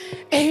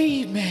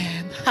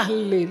 amen.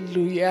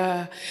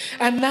 Hallelujah.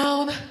 And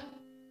now,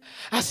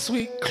 as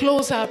we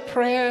close our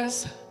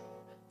prayers,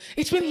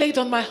 it's been laid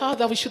on my heart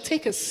that we should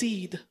take a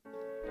seed.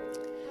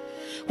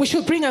 We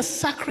should bring a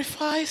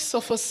sacrifice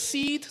of a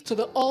seed to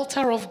the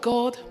altar of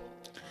God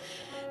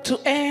to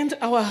end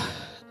our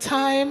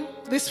time,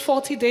 these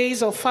 40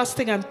 days of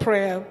fasting and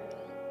prayer.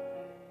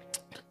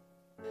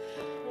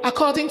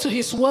 According to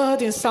His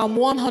word in Psalm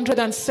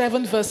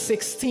 107 verse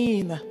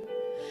 16,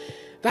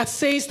 that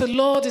says the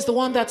Lord is the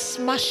one that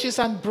smashes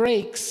and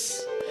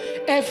breaks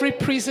every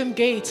prison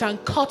gate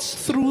and cuts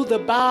through the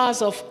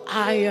bars of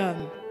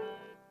iron.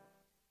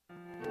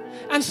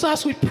 And so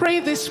as we pray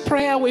this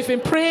prayer, we've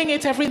been praying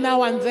it every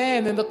now and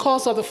then in the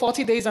course of the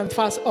 40 days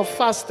of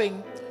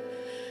fasting.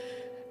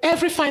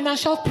 Every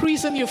financial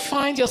prison you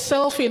find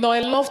yourself in, or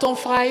a loved one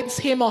finds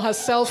him or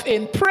herself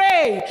in,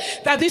 pray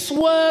that this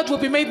word will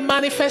be made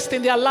manifest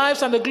in their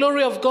lives and the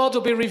glory of God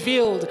will be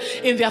revealed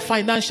in their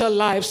financial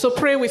lives. So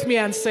pray with me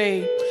and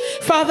say,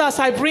 Father, as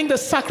I bring the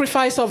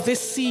sacrifice of this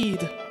seed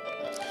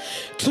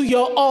to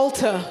your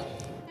altar,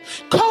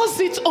 cause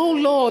it, O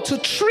Lord, to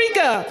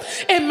trigger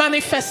a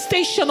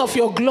manifestation of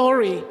your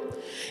glory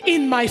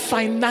in my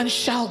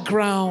financial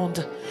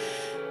ground.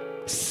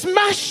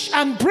 Smash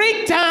and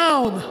break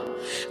down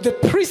the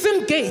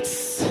prison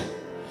gates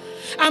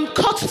and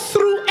cut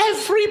through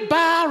every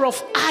bar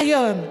of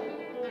iron.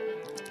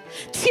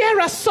 Tear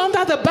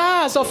asunder the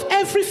bars of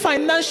every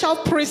financial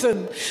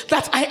prison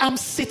that I am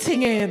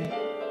sitting in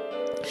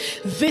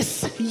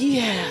this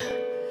year.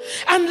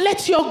 And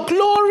let your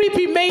glory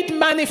be made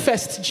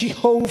manifest,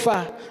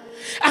 Jehovah,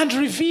 and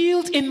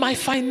revealed in my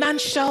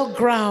financial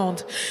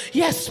ground.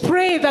 Yes,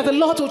 pray that the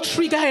Lord will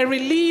trigger a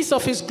release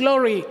of His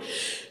glory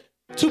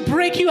to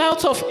break you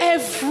out of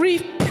every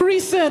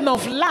prison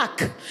of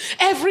lack,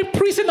 every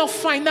prison of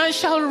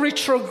financial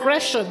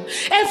retrogression,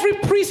 every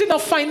prison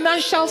of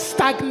financial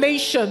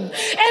stagnation,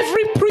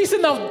 every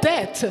prison of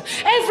debt,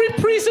 every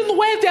prison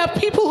where there are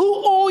people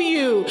who owe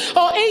you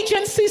or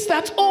agencies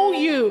that owe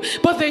you,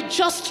 but they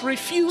just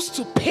refuse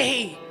to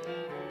pay.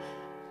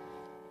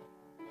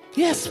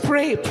 Yes,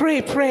 pray,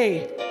 pray,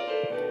 pray.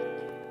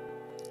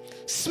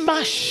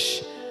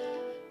 Smash,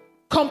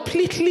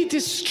 completely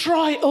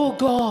destroy, oh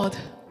God,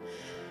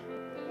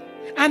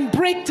 and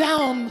break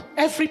down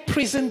every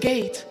prison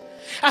gate.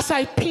 As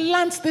I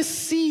plant this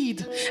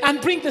seed and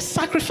bring the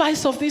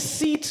sacrifice of this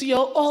seed to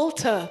your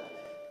altar,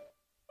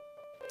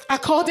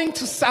 according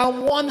to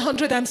Psalm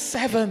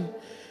 107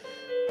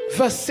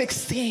 verse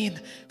 16.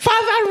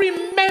 Father,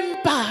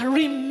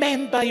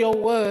 remember your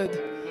word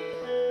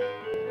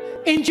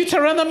in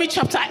Deuteronomy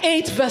chapter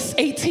 8 verse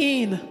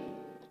 18,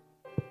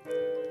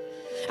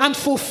 and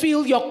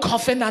fulfill your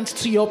covenant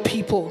to your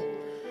people.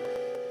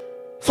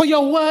 For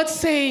your word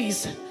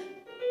says,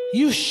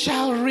 you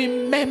shall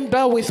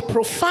remember with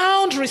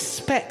profound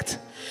respect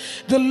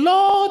the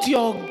Lord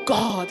your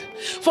God,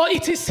 for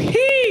it is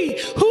He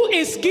who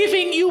is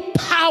giving you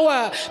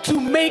power to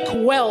make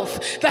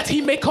wealth, that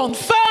He may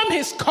confirm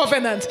His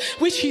covenant,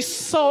 which He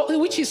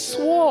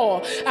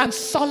swore and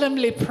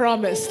solemnly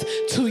promised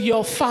to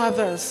your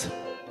fathers,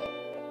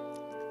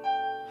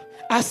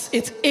 as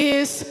it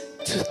is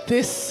to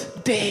this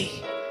day.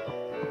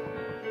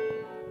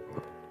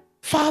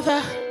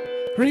 Father,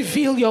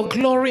 reveal your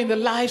glory in the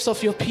lives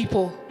of your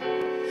people,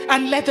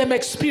 and let them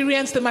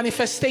experience the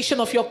manifestation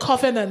of your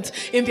covenant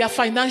in their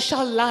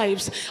financial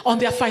lives, on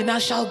their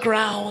financial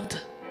ground.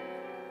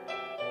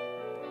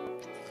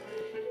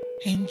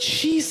 In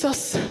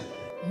Jesus'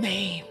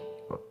 name.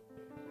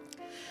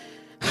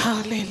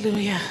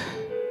 Hallelujah.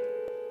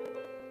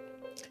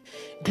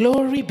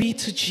 Glory be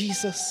to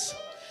Jesus.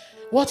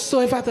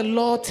 Whatsoever the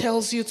Lord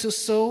tells you to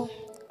sow,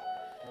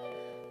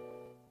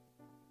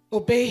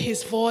 obey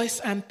His voice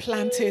and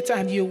plant it,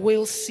 and you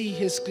will see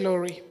His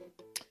glory.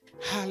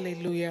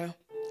 Hallelujah.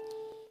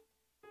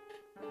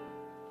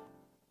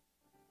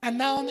 And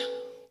now,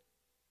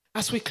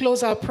 as we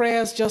close our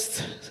prayers,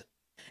 just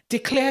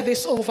declare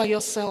this over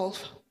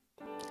yourself.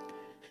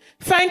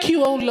 Thank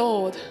you, O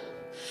Lord,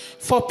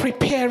 for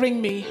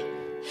preparing me,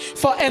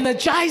 for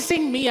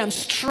energizing me and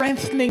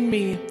strengthening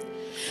me,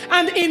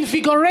 and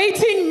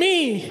invigorating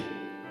me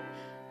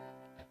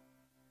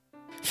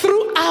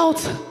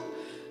throughout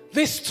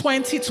this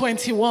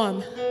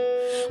 2021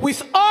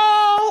 with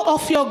all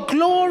of your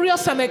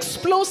glorious and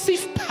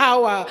explosive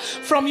power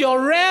from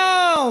your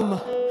realm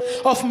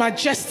of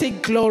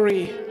majestic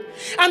glory,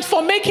 and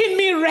for making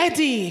me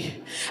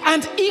ready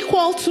and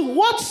equal to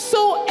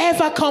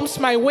whatsoever comes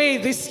my way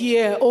this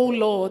year, O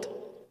Lord,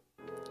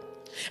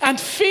 and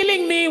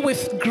filling me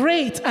with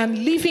great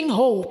and living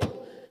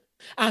hope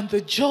and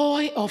the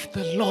joy of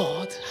the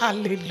Lord.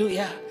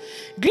 Hallelujah.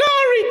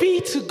 Glory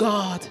be to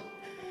God.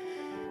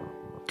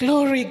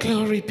 Glory,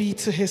 glory be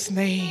to His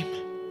name.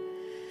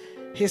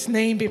 His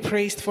name be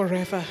praised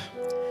forever.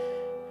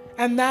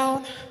 And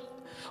now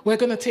we're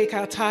going to take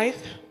our tithe,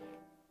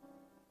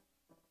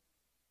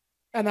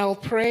 and I'll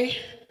pray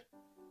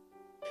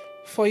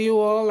for you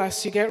all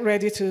as you get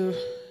ready to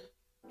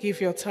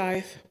give your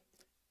tithe.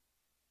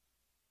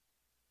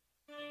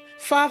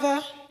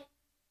 Father,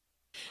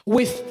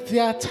 with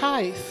their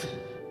tithe,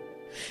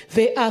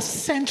 they are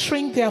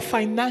centering their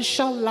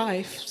financial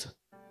lives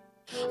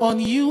on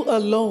you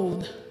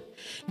alone.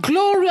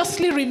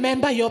 Gloriously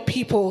remember your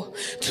people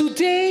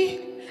today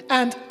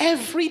and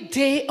every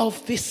day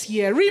of this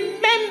year.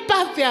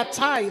 Remember their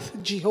tithe,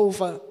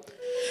 Jehovah.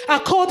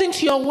 According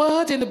to your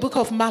word in the book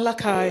of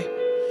Malachi,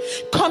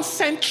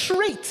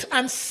 concentrate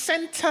and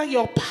center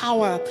your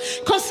power.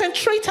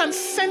 Concentrate and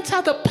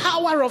center the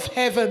power of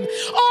heaven,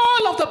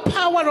 all of the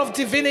power of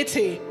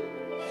divinity,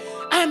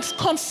 and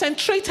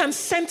concentrate and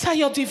center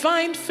your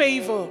divine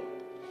favor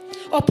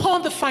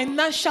upon the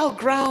financial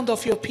ground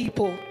of your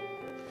people.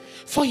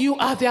 For you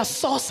are their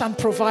source and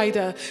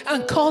provider,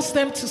 and cause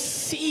them to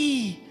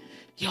see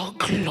your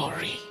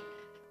glory.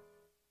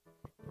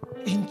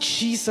 In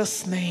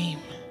Jesus' name,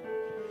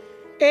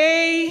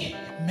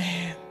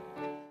 amen.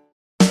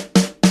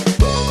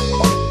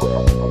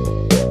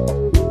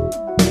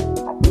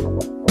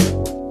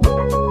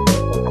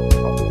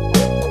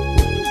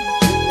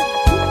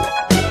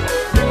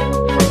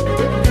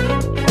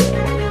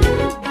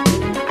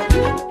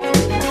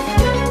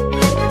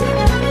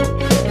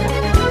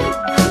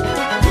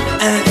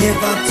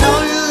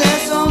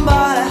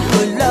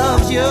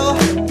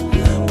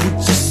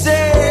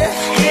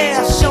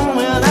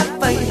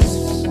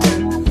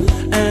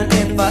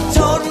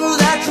 Told you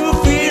that true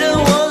freedom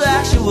was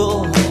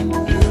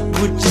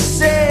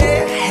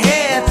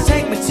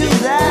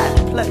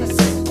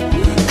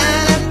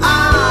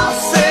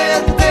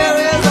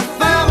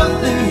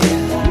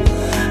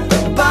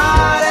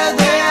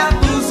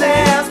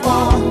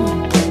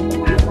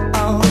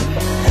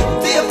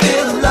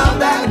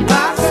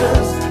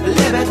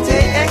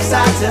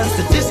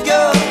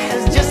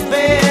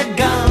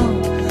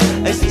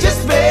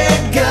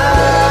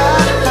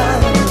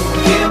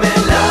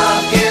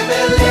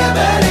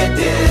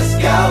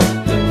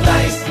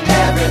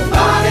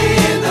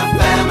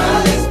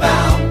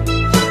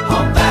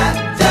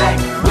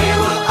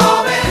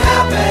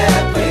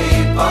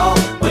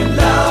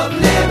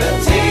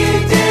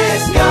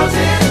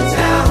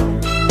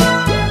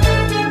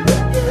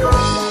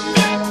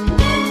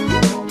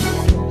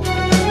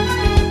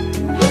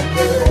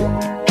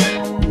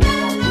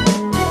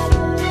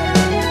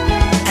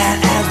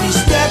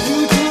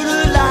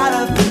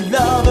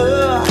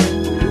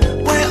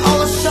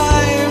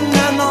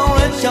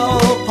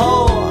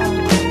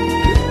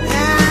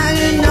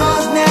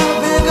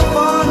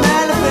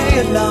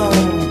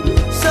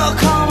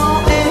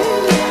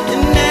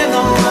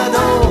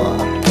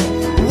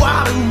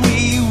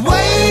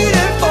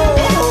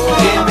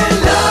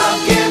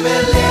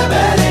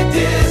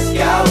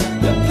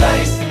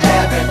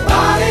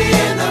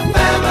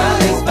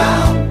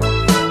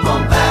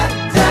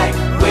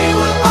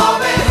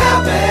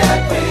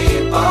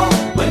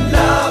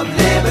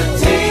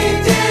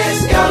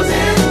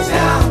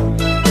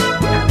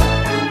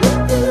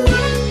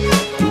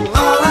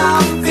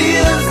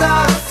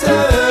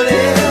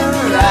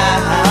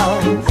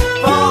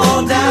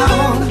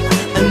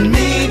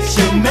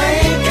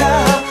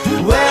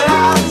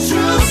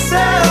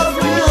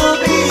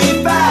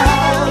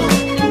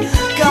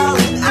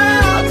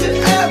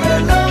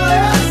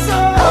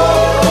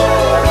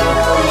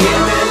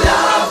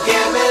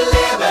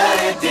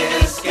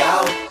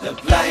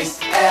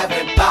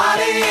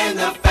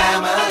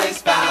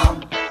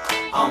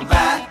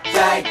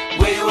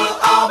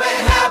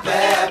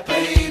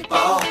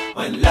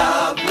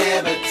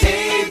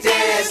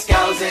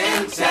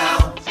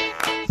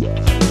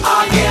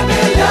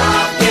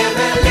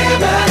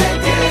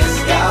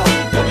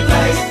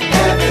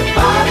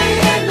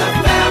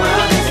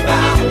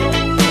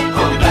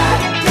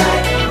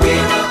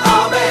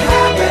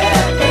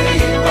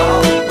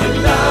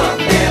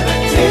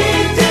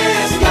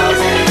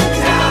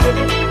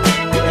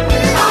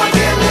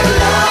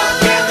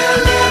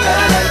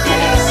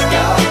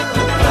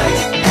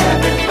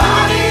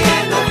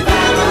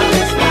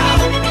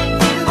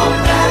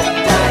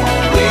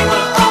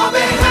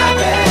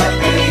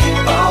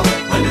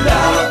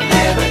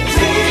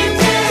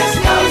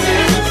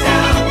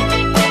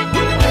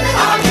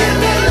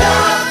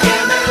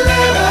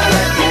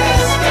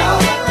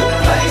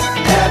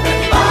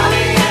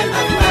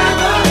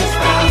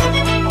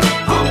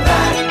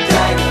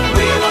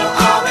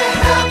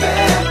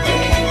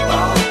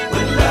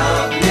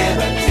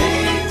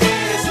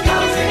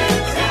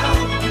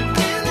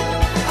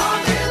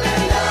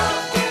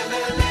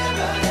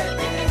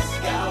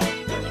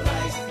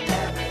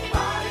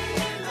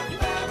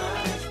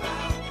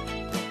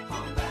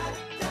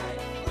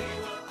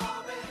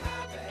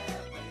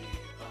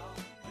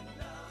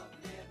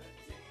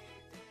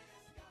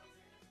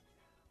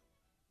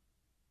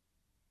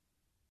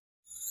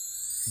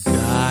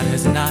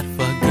not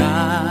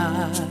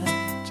forgot.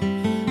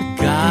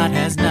 God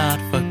has not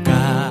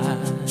forgot.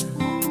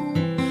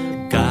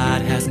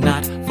 God has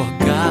not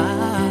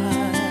forgot.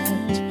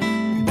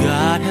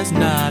 God has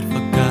not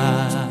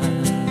forgot.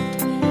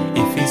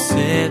 If he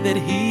said that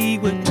he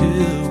would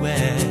do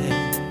it,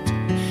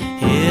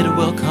 it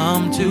will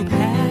come to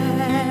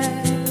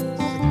pass.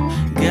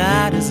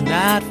 God has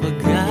not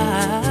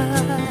forgot.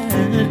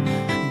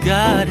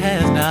 God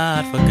has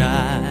not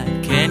forgot.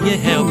 Can you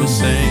help me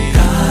say,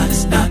 God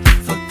has not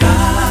forgot.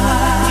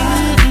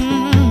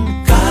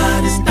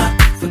 God has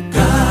not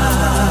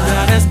forgot.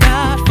 God has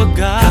not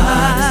forgot.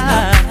 God has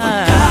not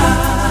forgot.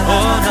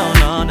 Oh no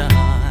no no.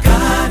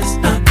 God has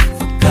not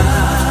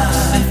forgot.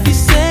 If he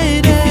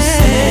said that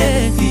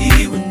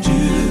he would do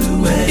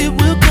it, it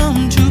will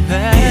come to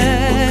pass.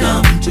 It will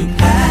come to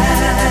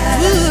pass.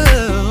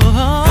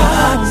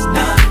 God has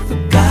not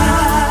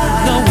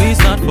forgot. No, he's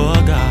not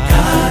forgot.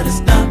 God has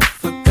not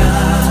forgot.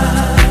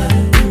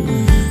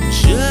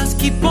 Just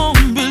keep on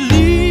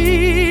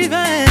believing.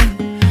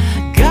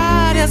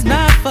 God has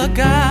not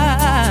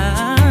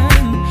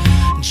forgotten.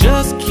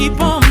 Just keep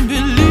on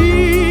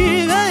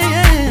believing.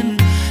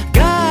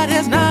 God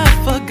has not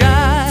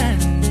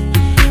forgotten.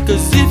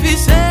 'Cause if he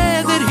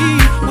said that he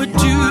would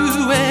do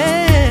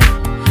it,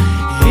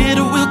 it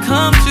will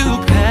come to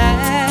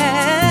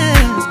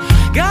pass.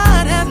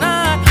 God has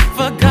not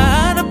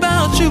forgotten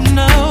about you,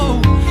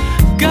 no.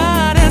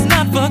 God has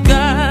not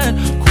forgotten.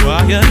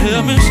 Choir,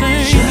 help me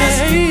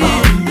sing.